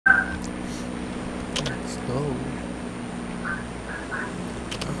go.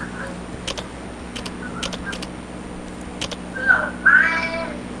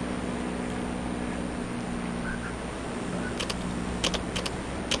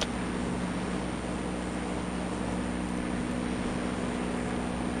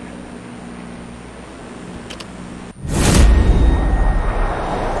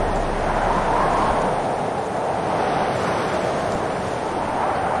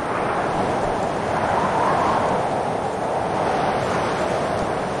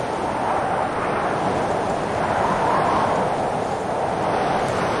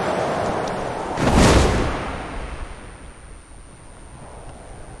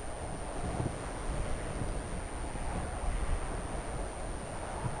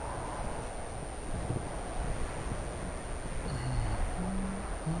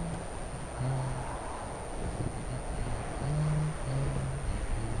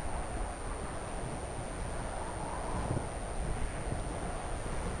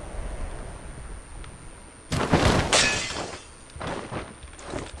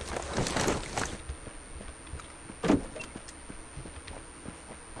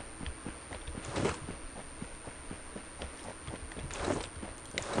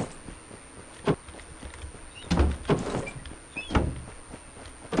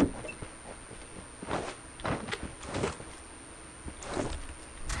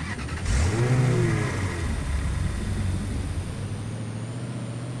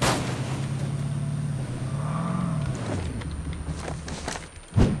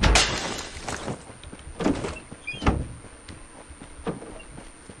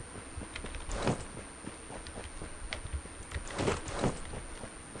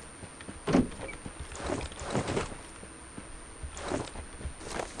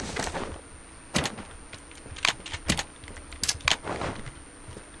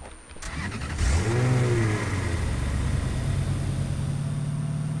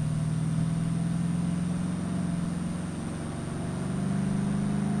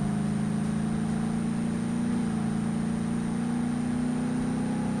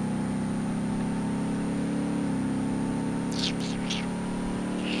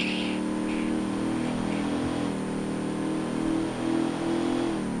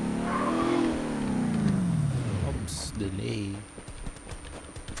 Delay.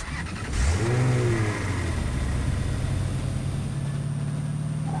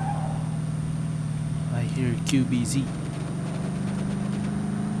 I hear QBZ.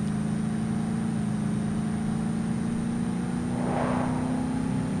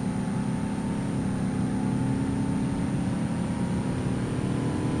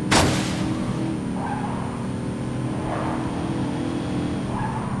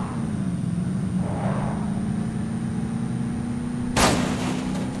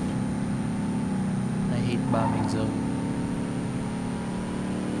 Bombing zone.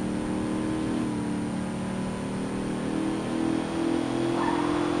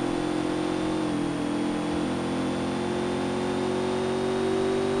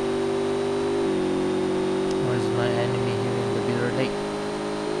 Where's my enemy here in the Bitter Lake?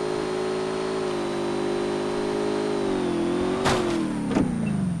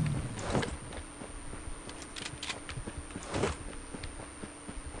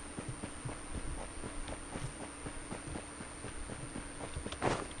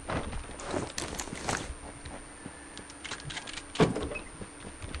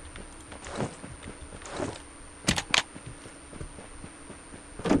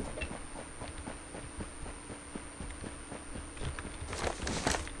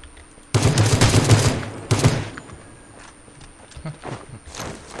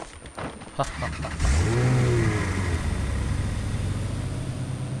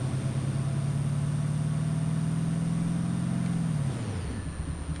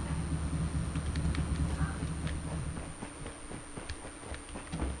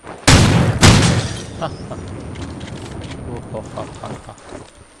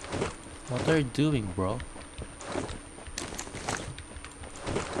 What are you doing, bro?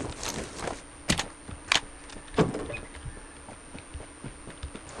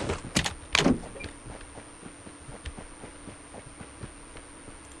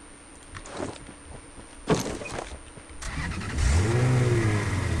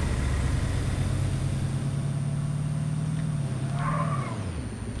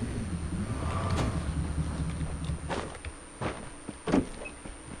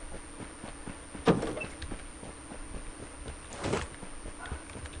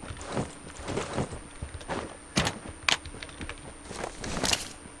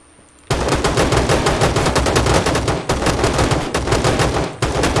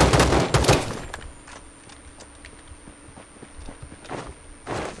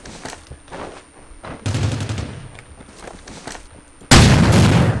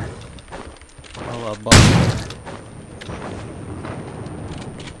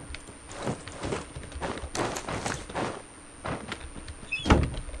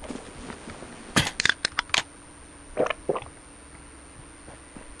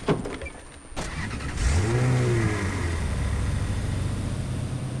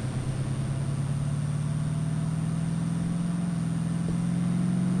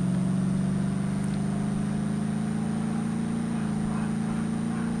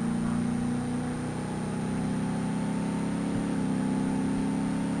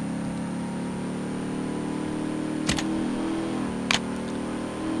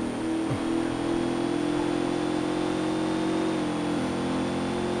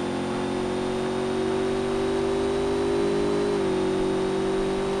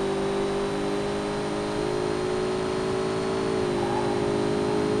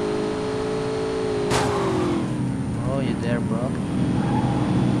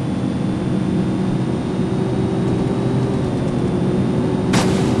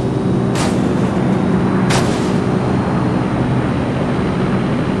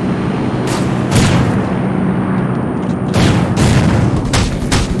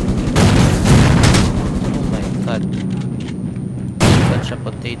 a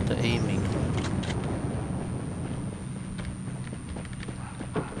potato aiming.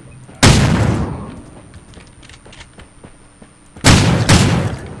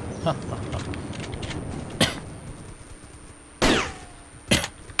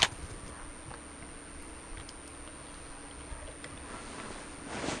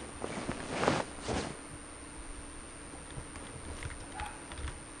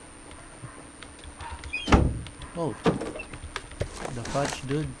 Oh, the fudge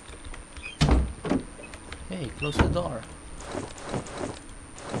dude. Hey, close the door.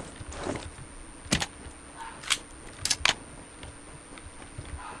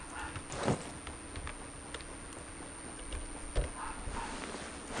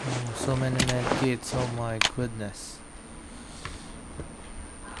 Oh, so many medkits, oh my goodness.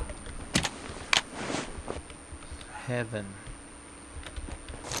 Heaven.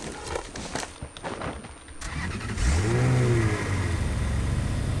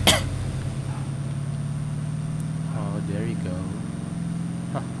 Oh, there you go.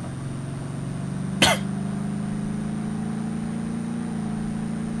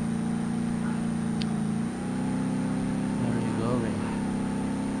 Where are you going?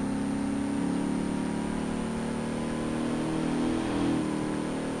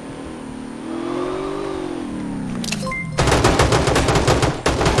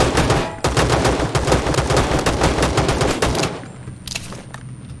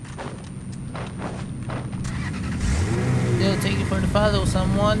 Yo, thank you for the follow,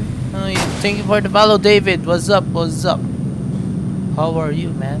 someone. Thank you for the follow, David. What's up? What's up? How are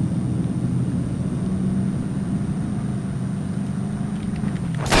you, man?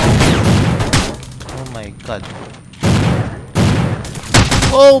 Oh my god.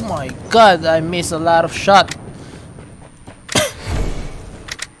 Oh my god, I missed a lot of shot.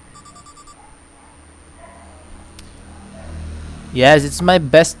 Yes, it's my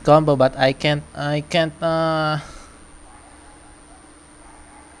best combo, but I can't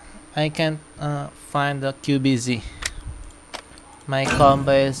find the QBZ. My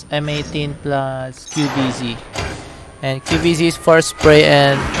combo is M18 plus QBZ, and QBZ is for spray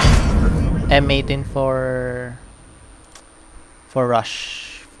and M18 for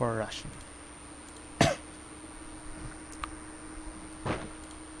rush.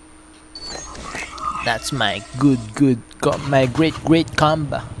 That's my my great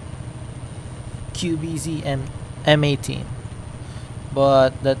combo. QBZ and M18.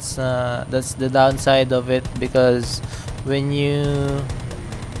 But that's the downside of it, because when you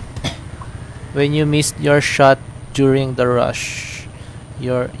miss your shot during the rush,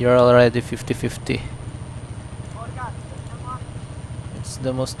 you're already 50-50. It's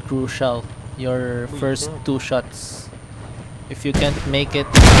the most crucial, your first two shots. If you can't make it,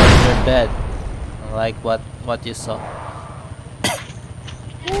 then you're dead, like what you saw.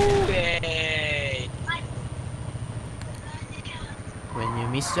 When you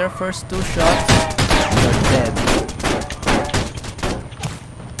miss your first two shots, you're dead.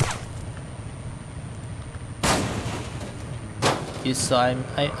 You saw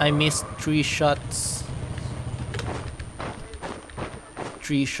I missed 3 shots.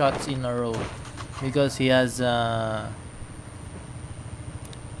 3 shots in a row, because he has a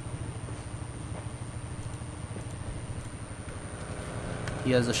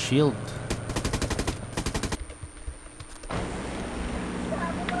shield.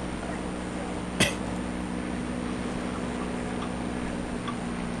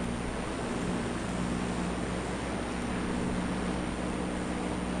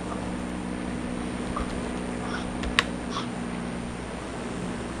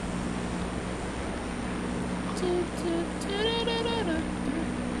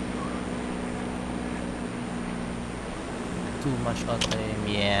 Too much auto aim,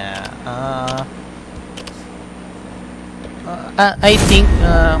 yeah. I think,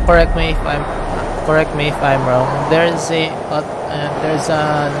 correct me if I'm wrong. There's a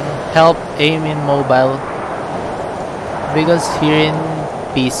help aim in mobile, because here in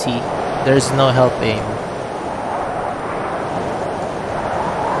PC there's no help aim.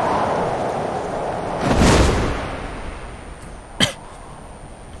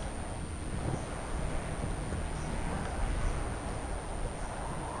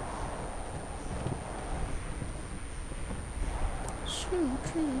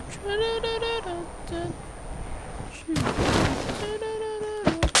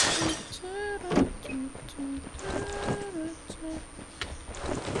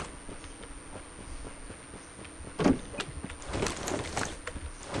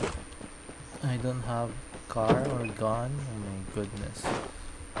 I don't have car or gun. Oh my goodness.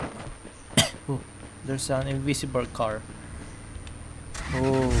 Oh, there's an invisible car.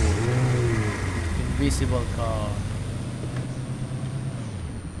 Oh, invisible car.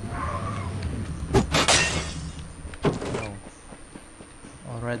 Oh,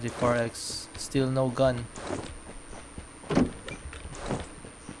 already 4x. Still no gun. Oh,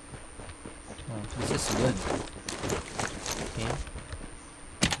 this is good. Okay.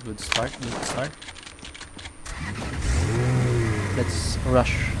 Good start, good start. Let's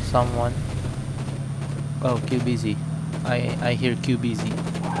rush someone. Oh, QBZ. I hear QBZ.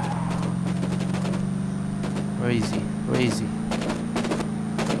 Where is he? Where is he?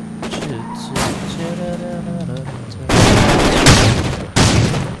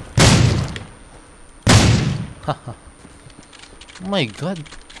 Haha. Oh my god.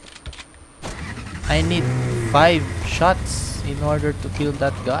 I need 5 shots in order to kill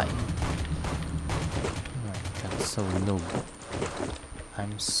that guy. Oh my god, so noob.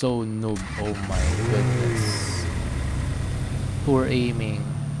 I'm so noob. Oh my goodness. Poor aiming.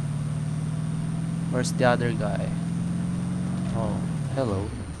 Where's the other guy? Oh, hello.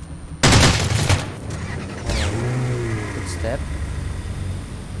 Oh, footstep.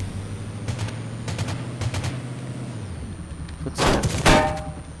 Footstep.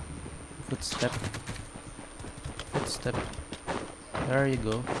 Footstep. Footstep. There you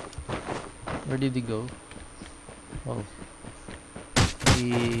go. Where did he go? Oh.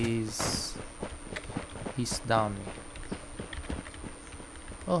 He's down.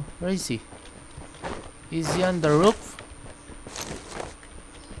 Oh, where is he? Is he on the roof?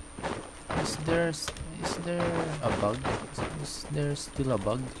 Is there a bug? Is there still a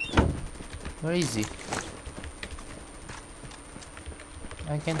bug? Where is he?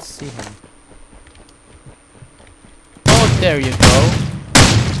 I can't see him. Oh, there you go.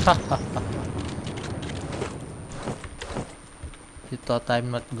 You thought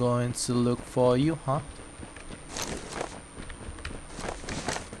I'm not going to look for you, huh?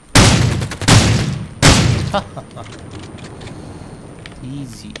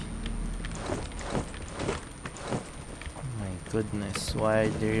 Easy. Oh my goodness, why are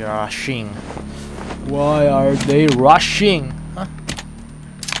they rushing? Why are they rushing? Huh?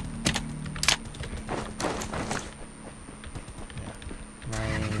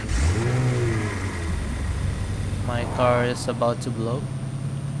 My car is about to blow,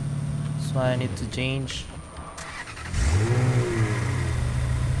 so I need to change.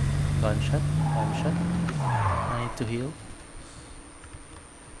 Gunshot, gunshot. I need to heal.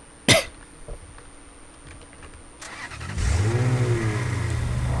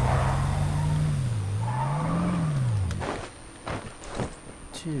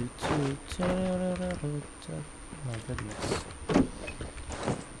 My goodness.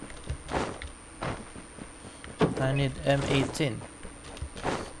 I need M18.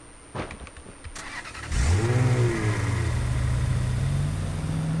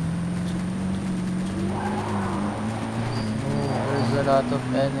 Oh, there's a lot of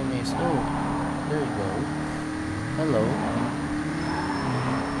enemies. Oh, there you go. Hello.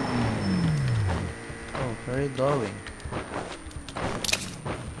 Oh, where are you going?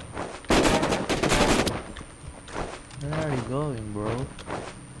 Where are you going, bro?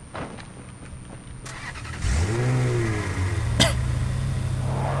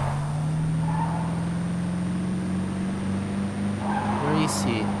 Where is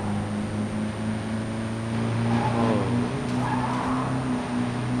he? Oh.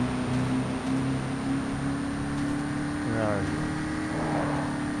 Where are you?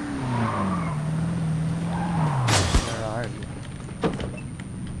 Where are you?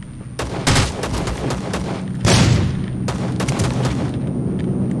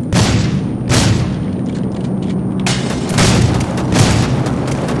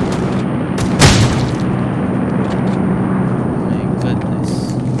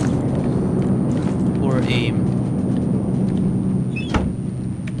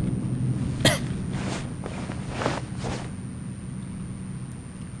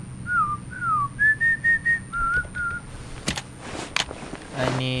 I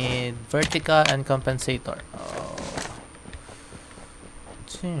need vertical and compensator. Oh.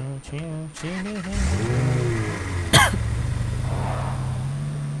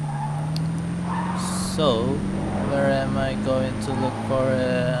 So, where am I going to look for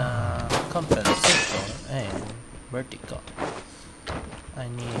a compensator and vertical? I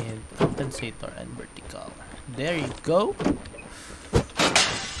need compensator and vertical. There you go.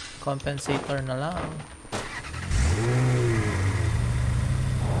 Compensator na lang.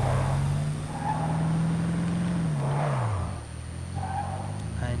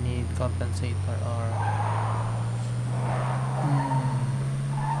 I need compensator or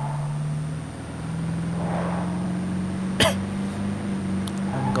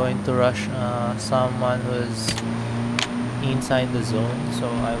going to rush someone who's inside the zone, so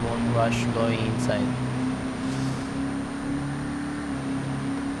I won't rush going inside.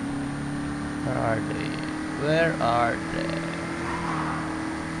 Where are they? Where are they?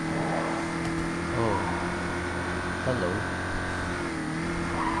 Oh, hello.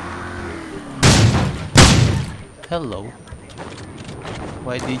 Hello.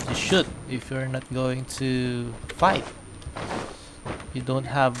 Why did you shoot if you're not going to fight? You don't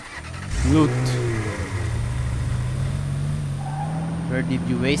have loot. Where did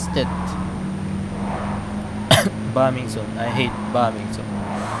you waste it? Bombing zone. I hate bombing zone.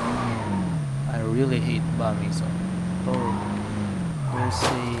 I really hate bombing zone. Oh, there's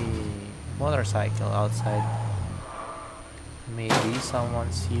a motorcycle outside. Maybe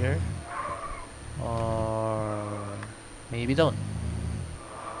someone's here. Or maybe don't.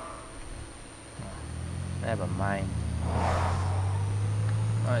 Never mind.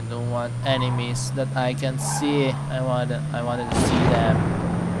 I don't want enemies that I can see. I wanted to see them.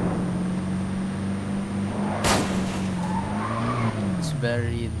 It's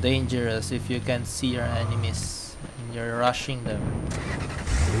very dangerous if you can see your enemies and you're rushing them.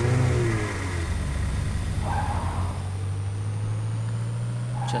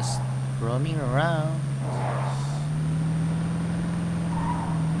 Just roaming around.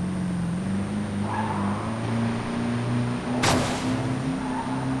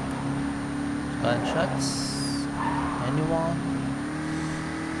 Gunshots? Anyone?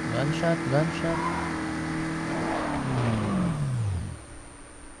 Gunshot, gunshot.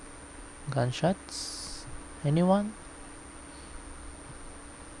 Gunshots? Anyone?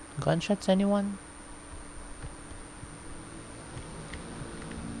 Gunshots, anyone?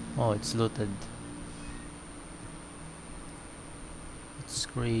 Oh, it's looted. It's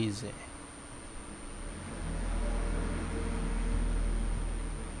crazy.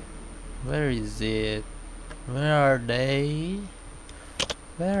 Where is it? Where are they?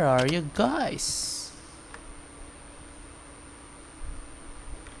 Where are you guys?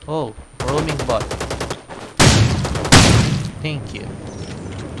 Oh, roaming bot. Thank you.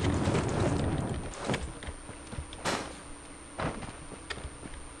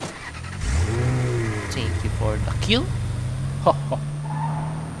 Thank you for the kill. Ho ho.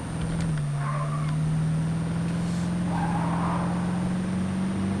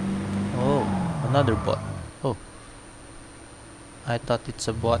 Oh, another bot. Oh, I thought it's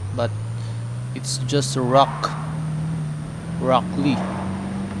a bot, but it's just a Rock Lee.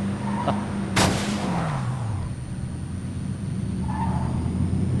 Ah.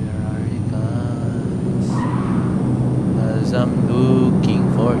 Where are you guys? 'Cause I'm looking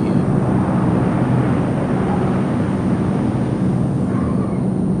for you.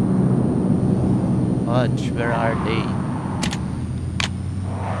 Fudge, where are they?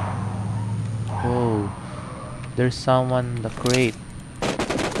 Oh, there's someone in the crate.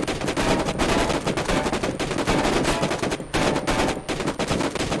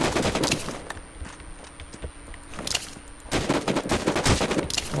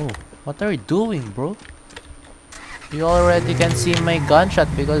 Oh, what are you doing, bro? You already can see my gunshot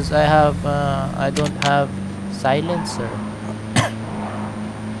because I don't have silencer.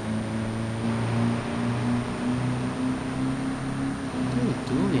 What are you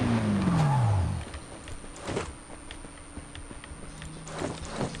doing?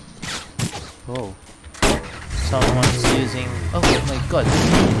 Oh, someone's using. Oh my god,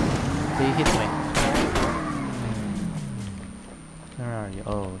 they hit me. Where are you?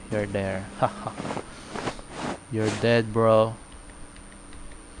 Oh, you're there. Haha. You're dead, bro.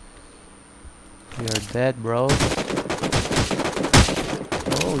 You're dead, bro.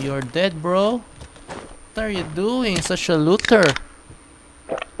 Oh, you're dead, bro. What are you doing? Such a looter.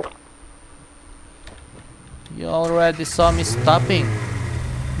 You already saw me stopping.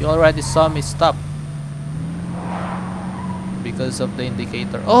 You already saw me stop because of the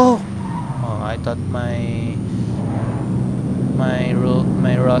indicator. Oh, oh! I thought my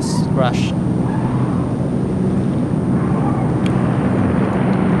Rust crashed.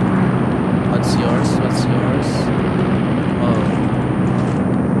 What's yours? What's yours? Oh,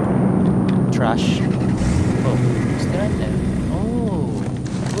 trash. Oh, is there there? Oh,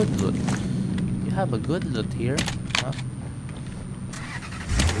 good loot. You have a good loot here, huh?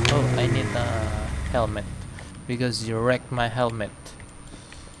 Oh, I need a helmet because you wrecked my helmet.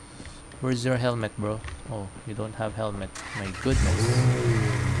 Where's your helmet, bro? Oh, you don't have helmet. My goodness.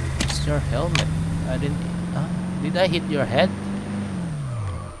 It's your helmet. I didn't. Did I hit your head?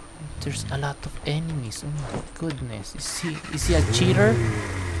 There's a lot of enemies. Oh my goodness. Is he a cheater?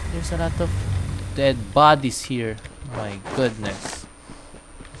 There's a lot of dead bodies here. My goodness.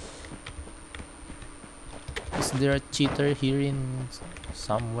 there a cheater here in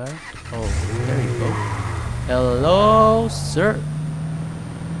somewhere? Oh, there you go. Hello, sir.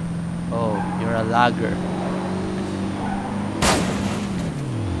 Oh, you're a lagger.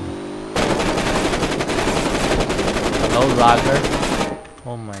 Hello, lagger.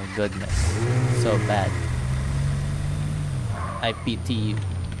 Oh my goodness. So bad. I pity you.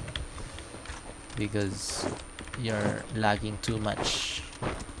 Because you're lagging too much.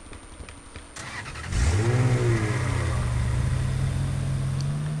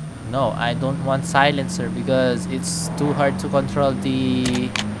 No, I don't want silencer because it's too hard to control the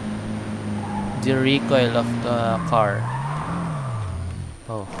recoil of the car.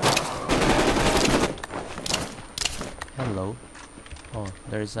 Oh. Hello. Oh,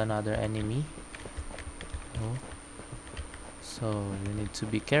 there's another enemy. Oh. So we need to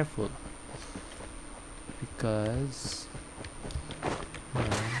be careful because I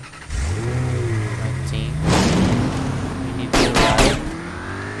think we need to ride.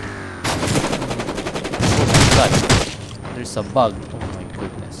 Oh my god, there's a bug. Oh my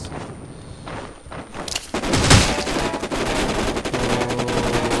goodness.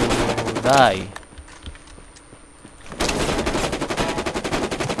 Oh, die.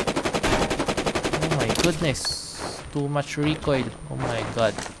 Oh my goodness, too much recoil. Oh my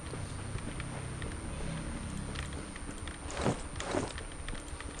god.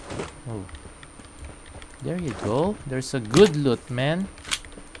 Oh, there you go. There's a good loot, man.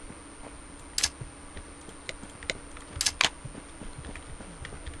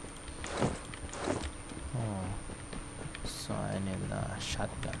 Oh, so I need a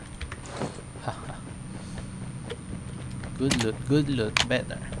shotgun. Haha. Good loot,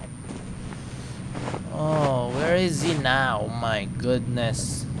 better. Oh, where is he now? Oh my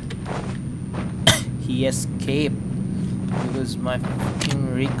goodness. He escaped because my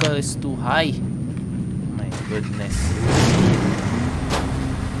fucking recoil is too high. Oh my goodness.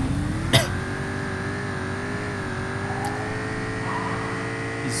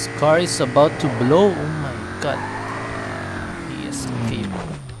 His car is about to blow. Oh my god. He escaped.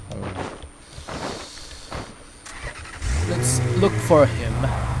 Oh. Let's look for him.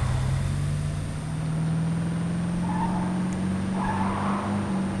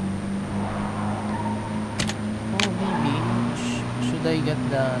 Should I get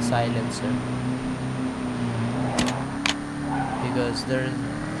the silencer? Because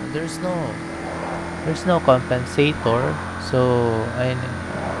there's no compensator, so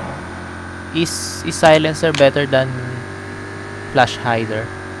is silencer better than flash hider?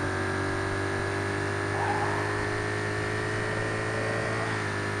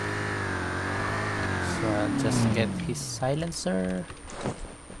 So I'll just get his silencer.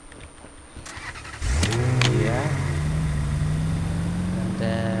 Yeah.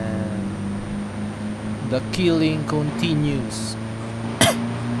 Then the killing continues.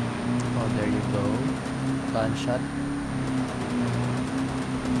 Oh, there you go. Gunshot.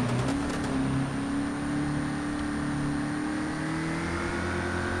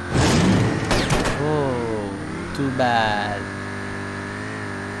 Oh, too bad.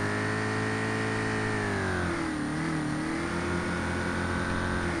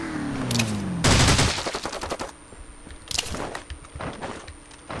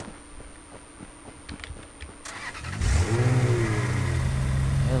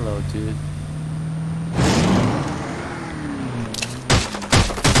 Dude.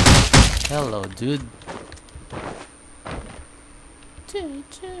 Hello, dude.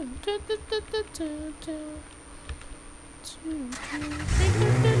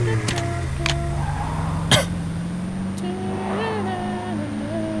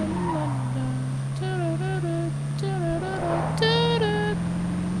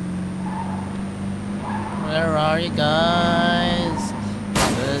 Where are you guys?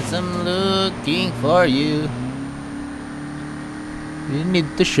 'Cause I'm looking for you. You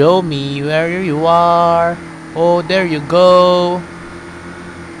need to show me where you are. Oh, there you go.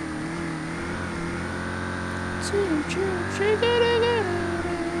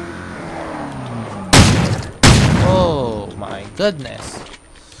 Oh my goodness.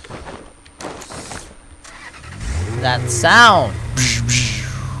 That sound.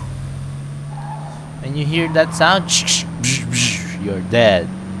 When you hear that sound, you're dead.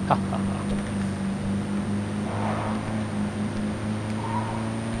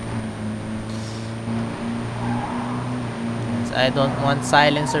 I don't want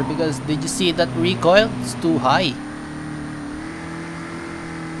silencer because did you see that recoil? It's too high.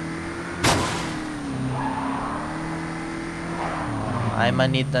 I'ma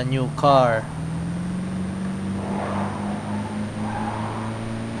need a new car.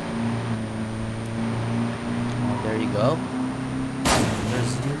 Well,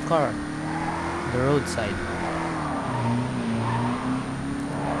 there's a new car on the roadside.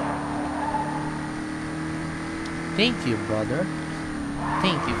 Thank you, brother.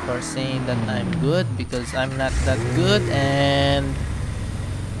 Thank you for saying that I'm good, because I'm not that good, and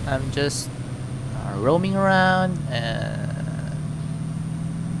I'm just roaming around and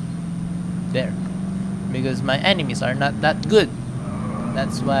there, because my enemies are not that good.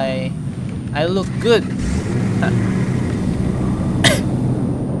 That's why I look good.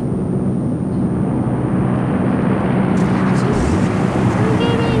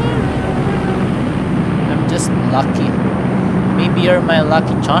 I'm just lucky. Maybe you're my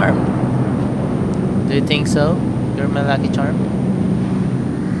lucky charm. Do you think so? You're my lucky charm?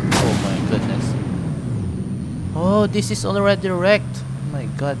 Oh my goodness. Oh, this is already wrecked. Oh my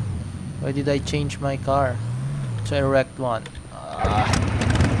god. Why did I change my car to a wrecked one?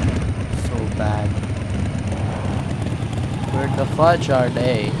 So bad. Where the fudge are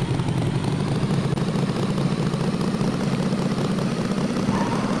they?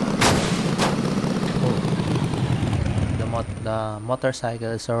 Oh. The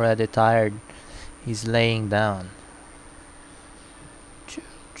motorcycle is already tired. He's laying down.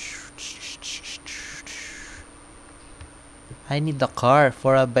 I need the car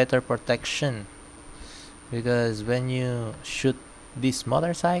for a better protection, because when you shoot this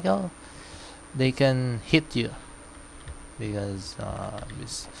motorcycle, they can hit you, because the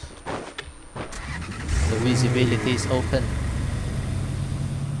visibility is open.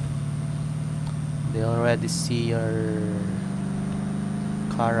 They already see your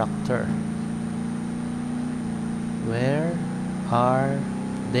character. Where are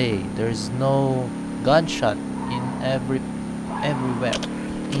they? There's no gunshot in everywhere.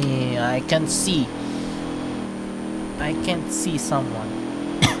 I can't see. I can't see someone.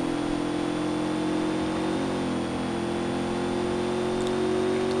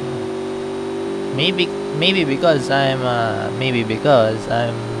 Maybe because I'm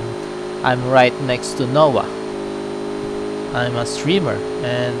right next to Noah. I'm a streamer,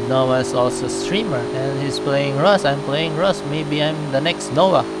 and Noah's also a streamer, and he's playing Rust. I'm playing Rust. Maybe I'm the next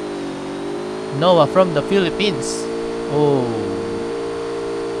Noah. Noah from the Philippines. Oh,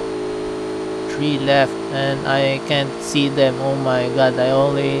 3 left, and I can't see them. Oh my god! I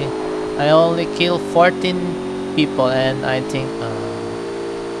only killed 14 people, and I think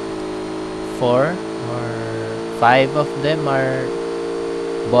 4 or 5 of them are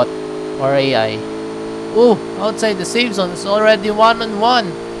bot or AI. Oh, outside the safe zone, it's already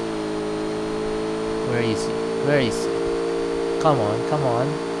 1-on-1. Where is he? Where is he? Come on, come on.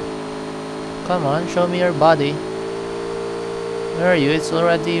 Come on, show me your body. Where are you? It's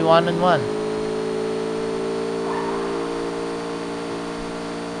already 1-on-1.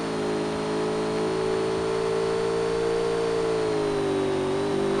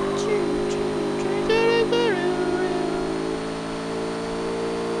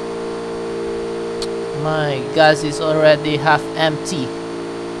 My gas is already half empty.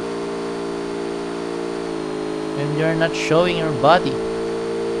 And you're not showing your body.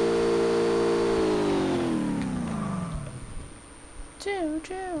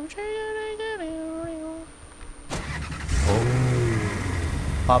 Oh.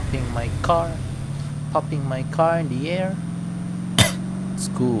 Popping my car. Popping my car in the air. It's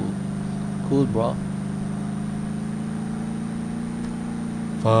cool. Cool, bro.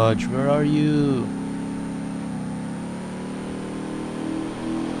 Fudge, where are you?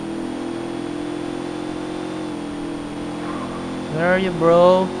 Where are you,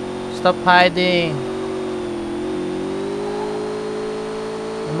 bro? Stop hiding.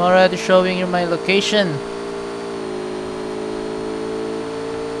 I'm already showing you my location.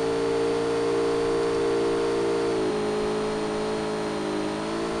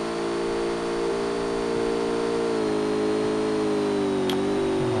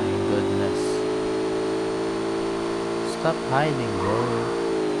 Oh my goodness. Stop hiding, bro.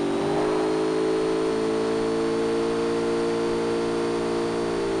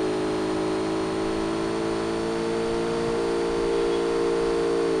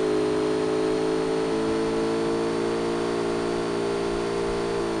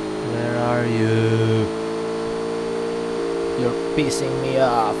 You're pissing me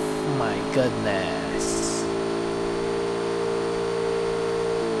off. My goodness.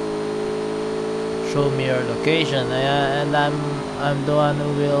 Show me your location, and I'm the one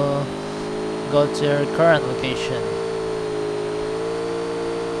who will go to your current location.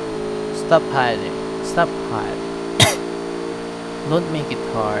 Stop hiding. Stop hiding. Don't make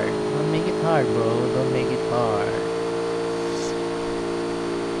it hard. Don't make it hard, bro. Don't make it hard.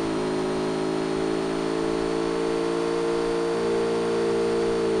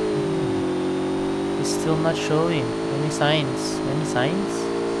 still not showing any signs. Any signs?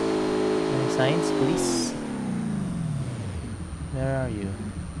 Any signs, please? Where are you?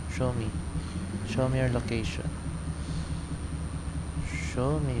 Show me. Show me your location.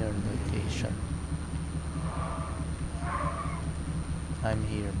 Show me your location. I'm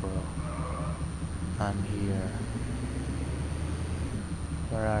here, bro. I'm here.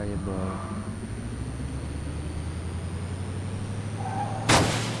 Where are you, bro?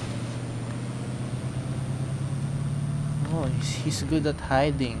 Oh, he's good at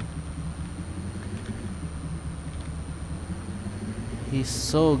hiding. He's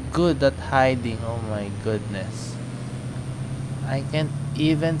so good at hiding. Oh my goodness. I can't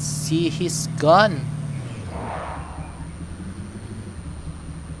even see his gun.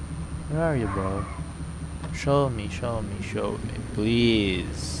 Where are you, bro? Show me, show me, show me,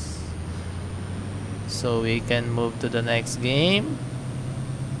 please. So we can move to the next game.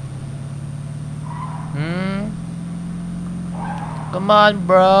 Come on,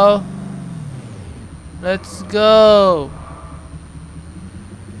 bro. Let's go.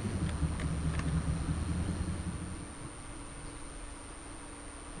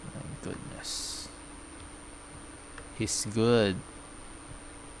 My goodness. He's good.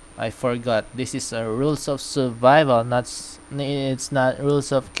 I forgot. This is a rules of survival, it's not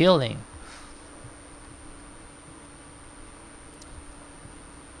rules of killing.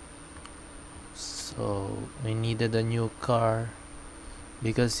 So we needed a new car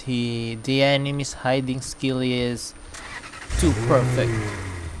because the enemy's hiding skill is too perfect.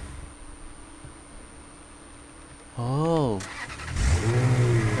 Oh,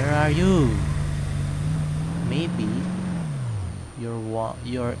 where are you? Maybe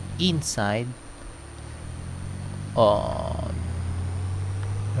you're inside. Oh,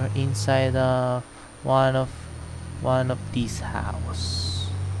 you're inside of one of these house.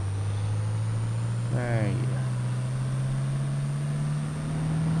 Where are you?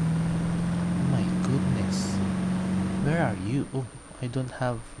 Oh my goodness. Where are you? Oh, I don't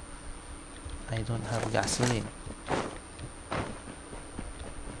have gasoline.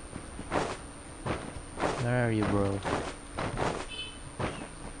 Where are you, bro?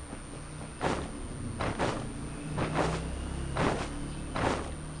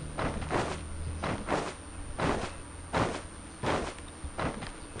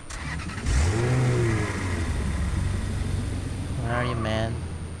 Where are you, man?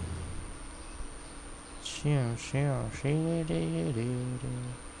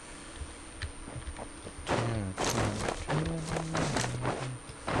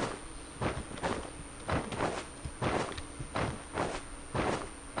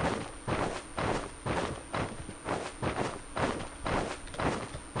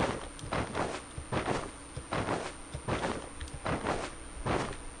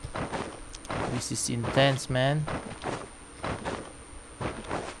 This is intense, man.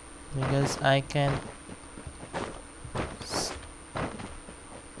 Because I can't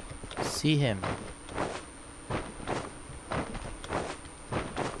see him.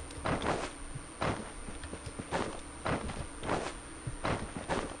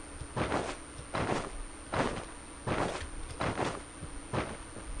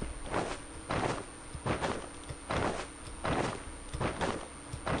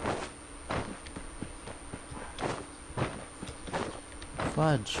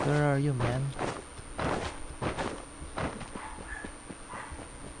 Fudge, where are you, man?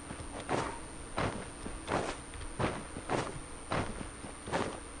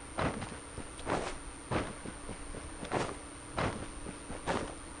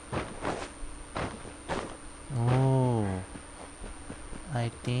 Oh, I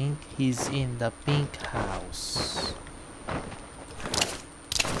think he's in the pink house.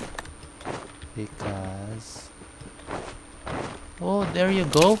 Because... oh, there you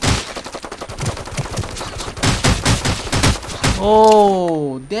go.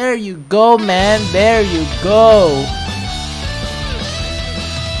 Oh, there you go, man. There you go.